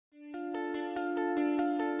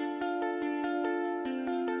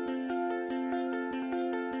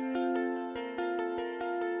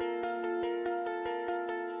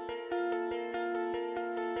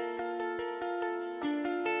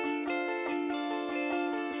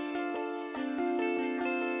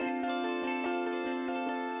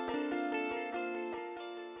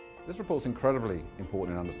This report's incredibly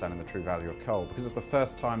important in understanding the true value of coal because it's the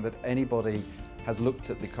first time that anybody has looked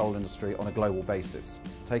at the coal industry on a global basis,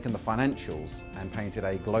 taken the financials and painted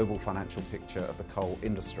a global financial picture of the coal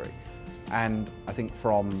industry. And I think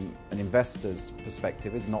from an investor's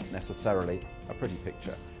perspective, it's not necessarily a pretty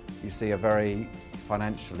picture. You see a very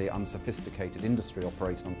financially unsophisticated industry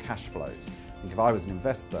operating on cash flows. I think if I was an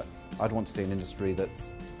investor, I'd want to see an industry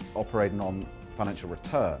that's operating on financial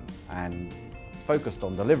return and focused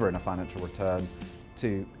on delivering a financial return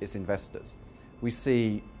to its investors. We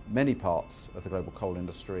see many parts of the global coal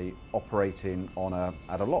industry operating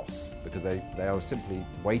at a loss because they are simply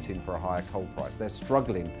waiting for a higher coal price. They're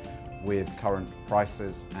struggling with current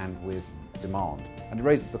prices and with demand. And it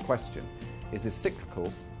raises the question, is this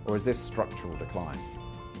cyclical or is this structural decline?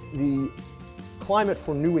 The climate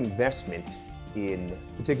for new investment in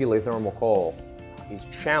particularly thermal coal is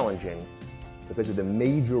challenging because of the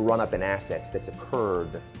major run-up in assets that's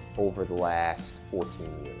occurred over the last 14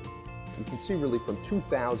 years. You can see really from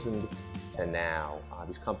 2000 to now,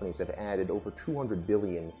 these companies have added over 200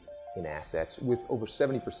 billion in assets, with over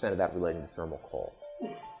 70% of that relating to thermal coal.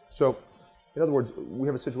 So, in other words, we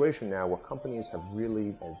have a situation now where companies have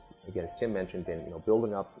really, as Tim mentioned, been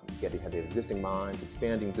building up, have their existing mines,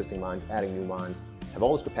 expanding existing mines, adding new mines, have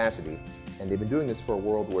all this capacity, and they've been doing this for a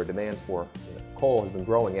world where demand for coal has been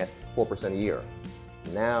growing at 4% a year.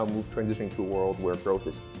 Now transitioning to a world where growth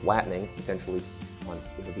is flattening, potentially on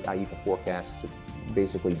the IEEFA forecast to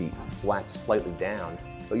basically be flat to slightly down,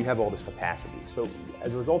 but you have all this capacity. So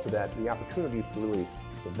as a result of that, the opportunities to really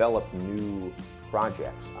develop new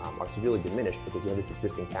projects are severely diminished because you have this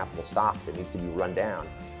existing capital stock that needs to be run down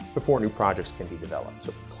before new projects can be developed.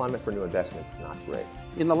 So climate for new investment, not great.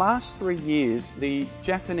 In the last 3 years, the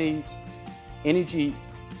Japanese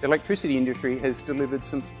electricity industry has delivered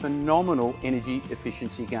some phenomenal energy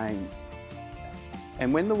efficiency gains.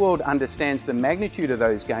 And when the world understands the magnitude of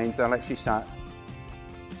those gains, they'll actually start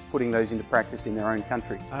putting those into practice in their own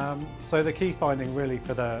country. So the key finding really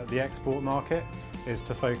for the export market is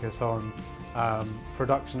to focus on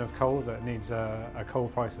production of coal that needs a coal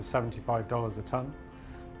price of $75 a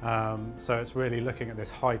tonne. So it's really looking at this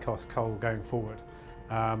high-cost coal going forward.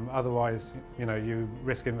 Otherwise, you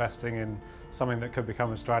risk investing in something that could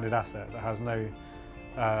become a stranded asset that has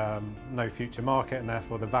no future market, and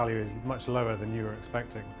therefore the value is much lower than you were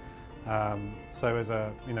expecting. So as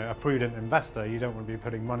a prudent investor, you don't want to be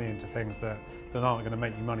putting money into things that aren't going to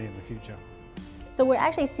make you money in the future. So we're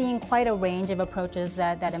actually seeing quite a range of approaches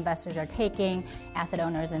that investors are taking, asset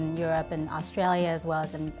owners in Europe and Australia, as well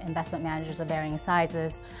as investment managers of varying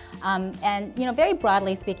sizes. And very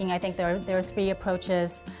broadly speaking, I think there are 3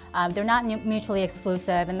 approaches. They're not mutually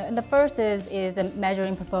exclusive. And the first is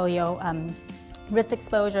measuring portfolio risk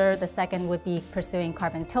exposure. The second would be pursuing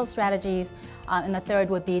carbon tilt strategies. And the third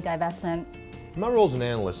would be divestment. My role as an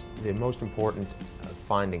analyst, the most important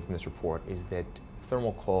finding from this report is that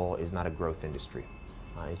thermal coal is not a growth industry.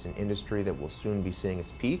 It's an industry that will soon be seeing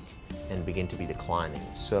its peak and begin to be declining.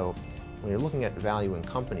 So when you're looking at valuing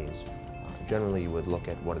companies, generally you would look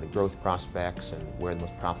at what are the growth prospects and where are the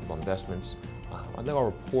most profitable investments. I think our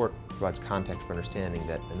report provides context for understanding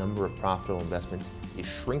that the number of profitable investments is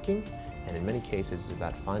shrinking, and in many cases it's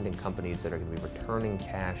about finding companies that are going to be returning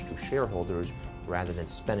cash to shareholders rather than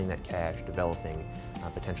spending that cash developing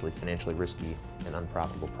potentially financially risky and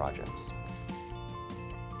unprofitable projects.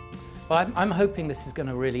 Well, I'm hoping this is going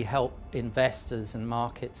to really help investors and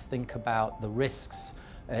markets think about the risks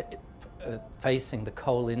facing the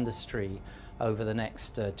coal industry over the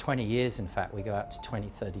next 20 years. In fact, we go out to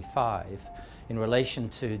 2035 in relation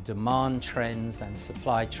to demand trends and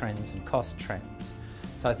supply trends and cost trends.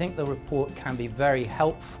 So I think the report can be very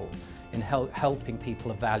helpful in helping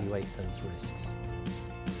people evaluate those risks.